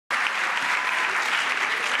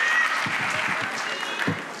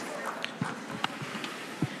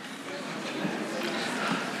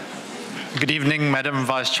Good evening, Madam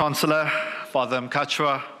Vice-Chancellor, Father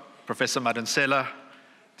Mkachwa, Professor Madonsela,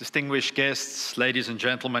 distinguished guests, ladies and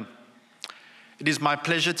gentlemen. It is my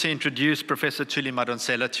pleasure to introduce Professor Thuli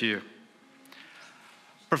Madonsela to you.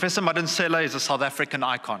 Professor Madonsela is a South African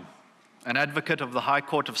icon, an advocate of the High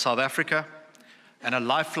Court of South Africa, and a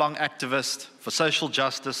lifelong activist for social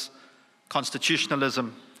justice,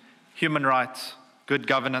 constitutionalism, human rights, good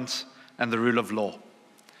governance, and the rule of law.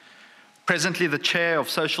 Presently the Chair of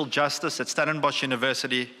Social Justice at Stellenbosch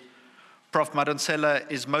University, Prof. Madonsela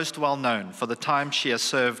is most well known for the time she has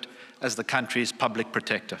served as the country's public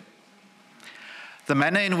protector. The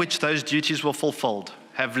manner in which those duties were fulfilled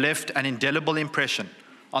have left an indelible impression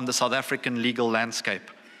on the South African legal landscape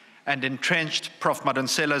and entrenched Prof.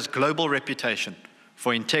 Madonsela's global reputation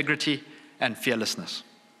for integrity and fearlessness.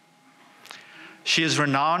 She is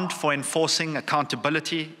renowned for enforcing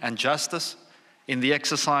accountability and justice in the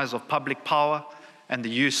exercise of public power and the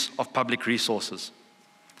use of public resources.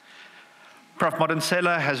 Prof.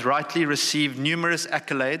 Madonsela has rightly received numerous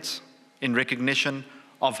accolades in recognition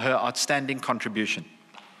of her outstanding contribution,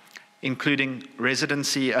 including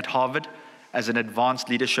residency at Harvard as an Advanced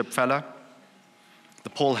Leadership Fellow, the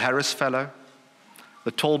Paul Harris Fellow,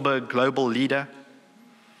 the Tolberg Global Leader,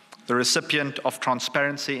 the recipient of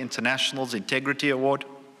Transparency International's Integrity Award,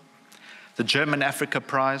 the German Africa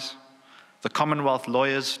Prize, the Commonwealth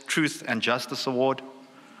Lawyers Truth and Justice Award,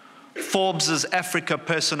 Forbes' Africa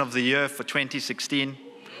Person of the Year for 2016,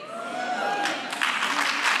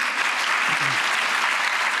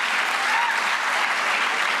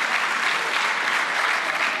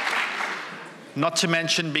 not to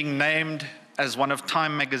mention being named as one of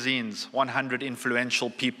Time magazine's 100 influential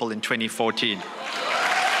people in 2014.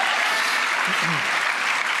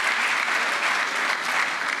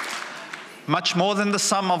 Much more than the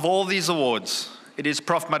sum of all these awards, it is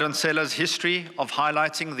Prof. Madonsela's history of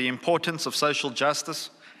highlighting the importance of social justice,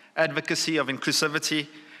 advocacy of inclusivity,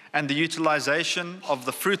 and the utilization of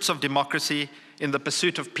the fruits of democracy in the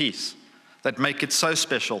pursuit of peace that make it so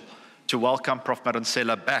special to welcome Prof.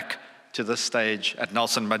 Madonsela back to this stage at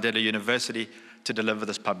Nelson Mandela University to deliver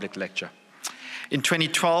this public lecture. In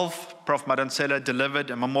 2012, Prof. Madonsela delivered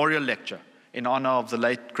a memorial lecture in honor of the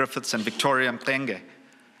late Griffiths and Victoria Mxenge,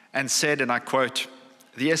 and said, and I quote,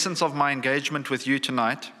 "The essence of my engagement with you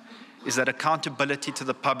tonight is that accountability to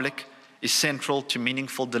the public is central to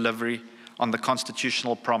meaningful delivery on the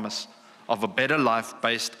constitutional promise of a better life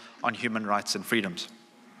based on human rights and freedoms.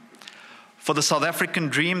 For the South African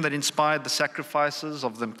dream that inspired the sacrifices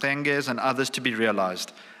of the Mxenges and others to be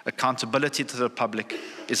realized, accountability to the public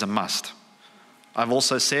is a must. I've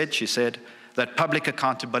also said," she said, "that public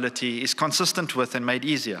accountability is consistent with and made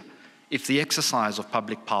easier if the exercise of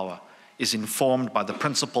public power is informed by the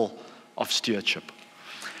principle of stewardship."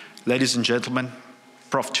 Ladies and gentlemen,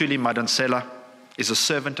 Prof. Thuli Madonsela is a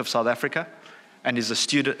servant of South Africa and is a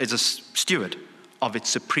steward of its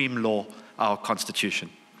supreme law, our Constitution.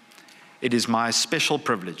 It is my special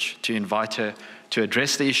privilege to invite her to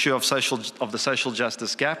address the issue of the social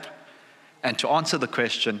justice gap and to answer the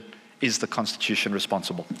question, is the Constitution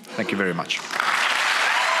responsible? Thank you very much.